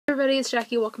everybody, it's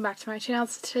Jackie. Welcome back to my channel.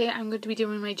 So today I'm going to be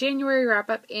doing my January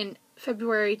wrap-up in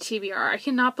February TBR. I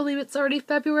cannot believe it's already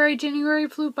February. January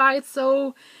flew by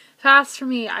so fast for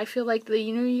me. I feel like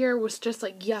the new year was just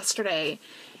like yesterday.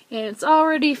 And it's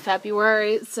already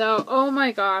February, so oh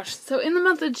my gosh. So in the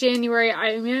month of January,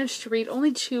 I managed to read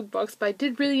only 2 books, but I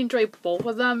did really enjoy both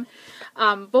of them.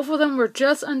 Both of them were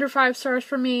just under 5 stars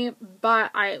for me,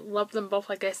 but I loved them both,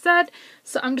 like I said.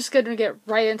 So I'm just going to get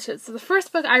right into it. So the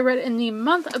first book I read in the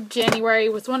month of January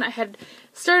was one I had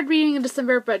started reading in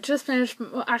December, but just finished,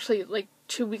 well, actually like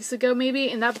 2 weeks ago maybe,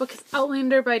 and that book is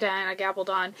Outlander by Diana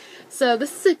Gabaldon. So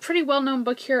this is a pretty well-known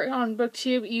book here on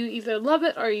BookTube. You either love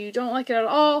it or you don't like it at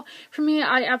all. For me,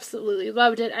 I absolutely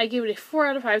loved it. I gave it a 4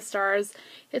 out of 5 stars.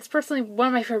 It's personally one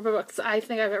of my favorite books I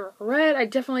think I've ever read. I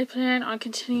definitely plan on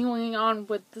continuing on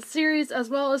with the series as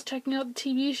well as checking out the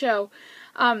TV show.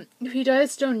 If you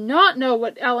guys do not know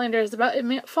what Outlander is about,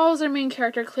 it follows our main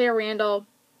character, Claire Randall,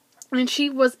 and she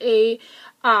was a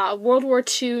World War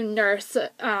II nurse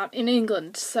in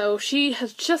England. So she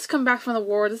has just come back from the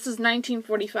war. This is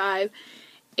 1945.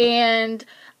 And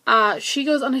she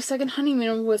goes on a second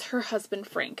honeymoon with her husband,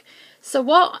 Frank. So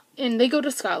they go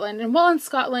to Scotland. And while in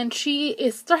Scotland, she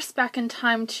is thrust back in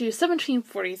time to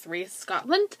 1743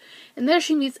 Scotland. And there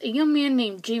she meets a young man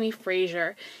named Jamie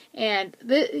Fraser. And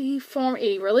they form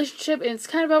a relationship. And it's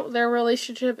kind of about their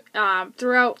relationship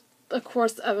throughout the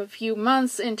course of a few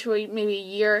months into maybe a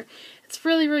year. It's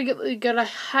really, really good. I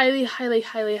highly, highly,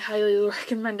 highly, highly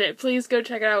recommend it. Please go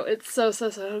check it out. It's so, so,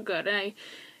 so good. And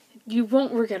you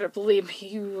won't regret it. Believe me,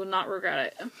 you will not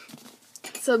regret it.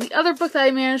 So the other book that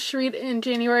I managed to read in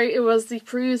January, it was the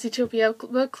Peruse Utopia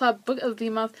Book Club Book of the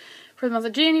Month for the month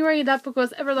of January. That book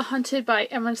was Ever the Hunted by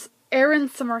Erin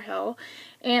Summerhill.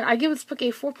 And I give this book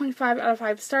a 4.5 out of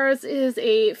 5 stars. It is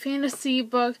a fantasy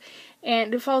book,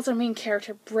 and it follows our main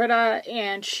character, Britta,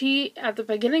 and she, at the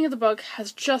beginning of the book,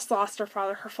 has just lost her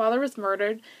father. Her father was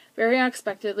murdered, very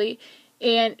unexpectedly,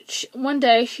 and one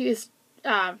day, she is,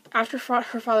 after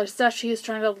her father's death, she is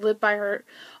trying to live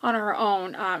on her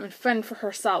own, and fend for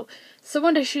herself. So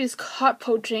one day, she is caught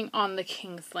poaching on the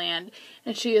king's land,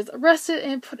 and she is arrested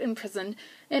and put in prison.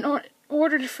 In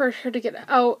order for her to get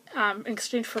out, in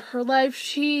exchange for her life,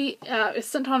 she is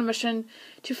sent on a mission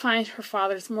to find her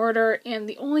father's murderer, and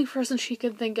the only person she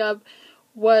could think of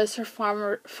was her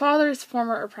father's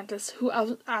former apprentice, who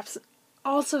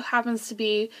also happens to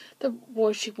be the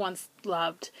boy she once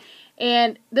loved.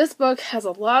 And this book has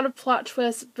a lot of plot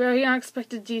twists, very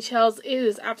unexpected details. It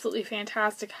is absolutely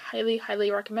fantastic. Highly,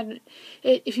 highly recommend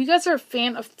it. If you guys are a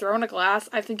fan of Throne of Glass,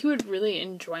 I think you would really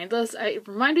enjoy this. It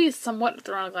reminded me somewhat of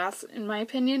Throne of Glass, in my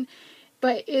opinion,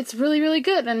 but it's really, really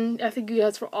good, and I think you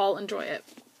guys will all enjoy it.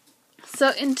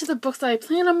 So, into the books that I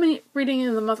plan on reading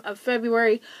in the month of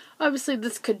February. Obviously,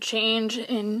 this could change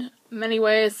in many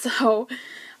ways, so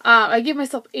I give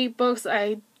myself 8 books.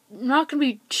 I'm not going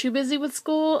to be too busy with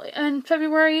school in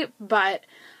February, but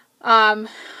I'll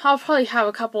probably have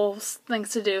a couple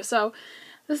things to do. So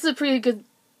this is a pretty good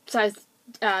size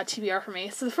TBR for me.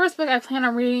 So the first book I plan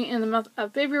on reading in the month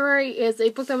of February is a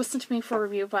book that was sent to me for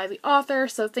review by the author.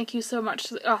 So thank you so much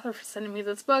to the author for sending me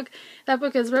this book. That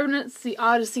book is Revenants, The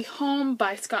Odyssey Home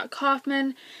by Scott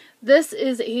Kaufman. This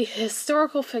is a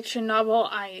historical fiction novel.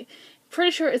 I'm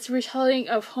pretty sure it's a retelling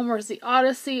of Homer's The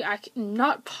Odyssey. I'm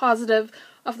not positive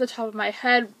off the top of my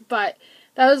head, but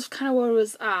that was kind of what it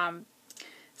was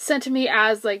sent to me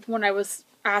as, like, when I was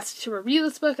asked to review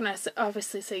this book, and I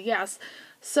obviously say yes.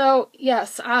 So,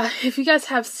 yes, if you guys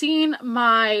have seen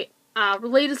my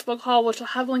latest book haul, which I'll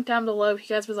have linked down below if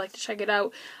you guys would like to check it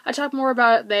out, I talk more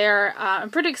about it there.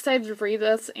 I'm pretty excited to read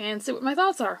this and see what my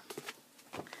thoughts are.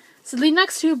 So the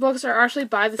next 2 books are actually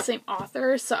by the same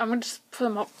author, so I'm going to just put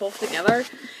them up both together.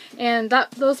 And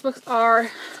those books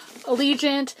are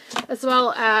Allegiant, as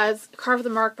well as Carve the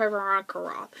Mark by Veronica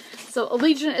Roth. So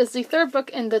Allegiant is the 3rd book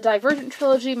in the Divergent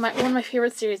trilogy, one of my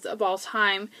favorite series of all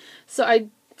time. So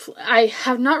I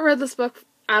have not read this book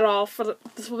at all.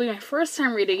 This will be my first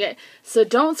time reading it, so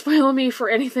don't spoil me for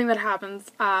anything that happens.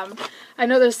 I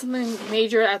know there's something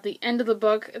major at the end of the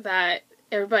book that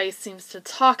everybody seems to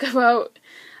talk about,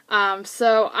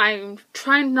 so I'm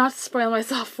trying not to spoil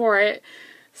myself for it.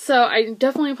 So I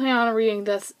definitely plan on reading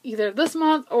this either this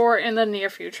month or in the near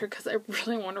future, because I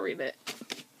really want to read it.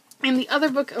 And the other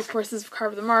book, of course, is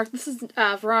Carve the Mark. This is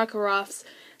Veronica Roth's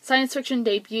science fiction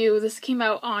debut. This came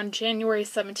out on January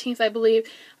 17th, I believe.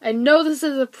 I know this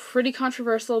is a pretty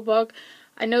controversial book.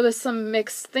 I know there's some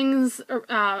mixed things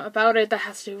about it that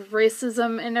has to do with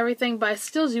racism and everything, but I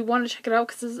still do want to check it out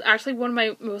because this is actually one of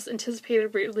my most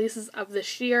anticipated releases of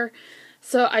this year.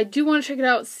 So I do want to check it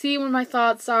out, see what my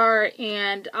thoughts are,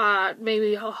 and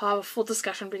maybe I'll have a full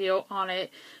discussion video on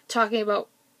it, talking about,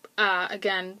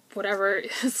 again, whatever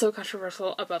is so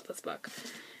controversial about this book.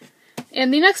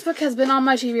 And the next book has been on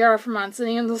my TBR for months,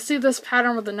 and you'll see this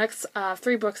pattern with the next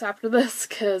 3 books after this,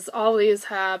 because all these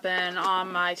have been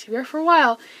on my TBR for a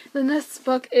while. The next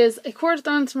book is A Court of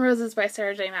Thorns and Roses by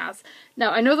Sarah J. Maas.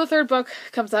 Now, I know the 3rd book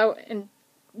comes out in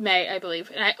May, I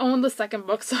believe, and I own the 2nd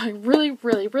book, so I really,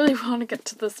 really, really want to get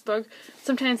to this book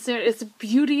sometime soon. It's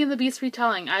Beauty and the Beast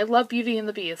retelling. I love Beauty and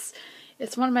the Beast.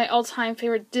 It's one of my all-time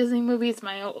favorite Disney movies,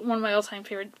 one of my all-time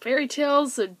favorite fairy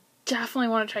tales, so definitely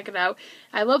want to check it out.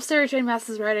 I love Sarah J.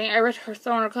 Maas's writing. I read her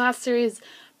Throne of Glass series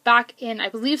back in, I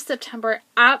believe, September.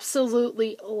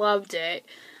 Absolutely loved it.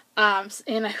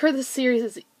 And I heard the series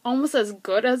is almost as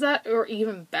good as that, or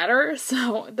even better,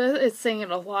 so that is saying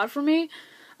it a lot for me.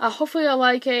 Hopefully I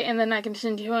like it, and then I can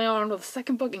continue on with the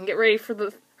 2nd book and get ready for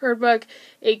the 3rd book,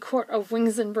 A Court of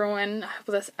Wings and Ruin.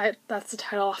 That's the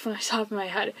title off the top of my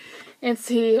head, and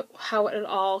see how it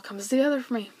all comes together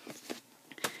for me.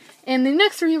 And the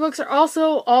next 3 books are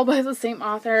also all by the same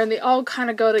author, and they all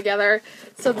kind of go together.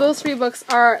 So those 3 books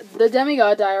are The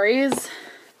Demigod Diaries,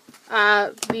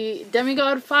 The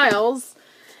Demigod Files,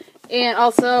 and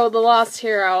also The Lost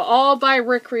Hero, all by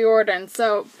Rick Riordan.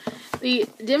 So the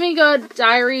Demigod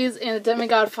Diaries and The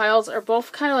Demigod Files are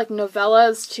both kind of like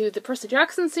novellas to the Percy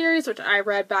Jackson series, which I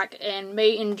read back in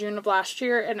May and June of last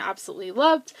year and absolutely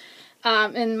loved.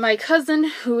 And my cousin,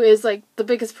 who is like the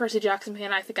biggest Percy Jackson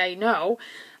fan I think I know,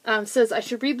 says I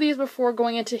should read these before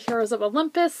going into Heroes of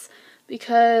Olympus,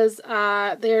 because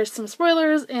there's some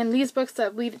spoilers in these books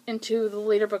that lead into the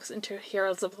later books into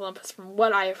Heroes of Olympus from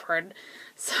what I have heard.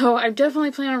 So I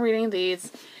definitely plan on reading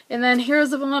these. And then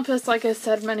Heroes of Olympus, like I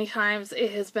said many times,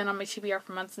 it has been on my TBR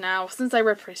for months now, since I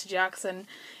read Percy Jackson.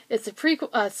 It's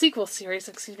a sequel series,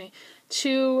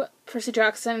 to Percy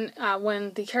Jackson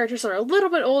when the characters are a little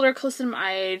bit older, close to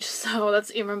my age, so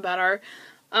that's even better.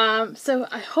 So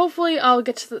hopefully I'll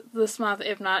get to this month,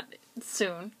 if not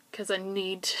soon, because I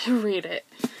need to read it.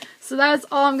 So that is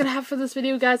all I'm going to have for this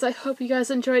video, guys. I hope you guys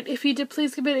enjoyed. If you did,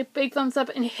 please give it a big thumbs up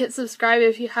and hit subscribe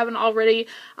if you haven't already.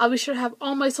 I'll be sure to have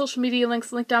all my social media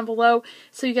links linked down below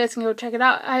so you guys can go check it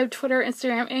out. I have Twitter,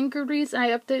 Instagram, and Goodreads, and I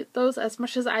update those as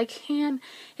much as I can.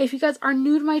 If you guys are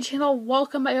new to my channel,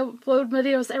 welcome. I upload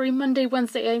videos every Monday,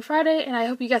 Wednesday, and Friday, and I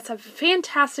hope you guys have a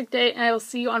fantastic day, and I will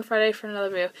see you on Friday for another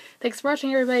video. Thanks for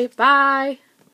watching, everybody. Bye!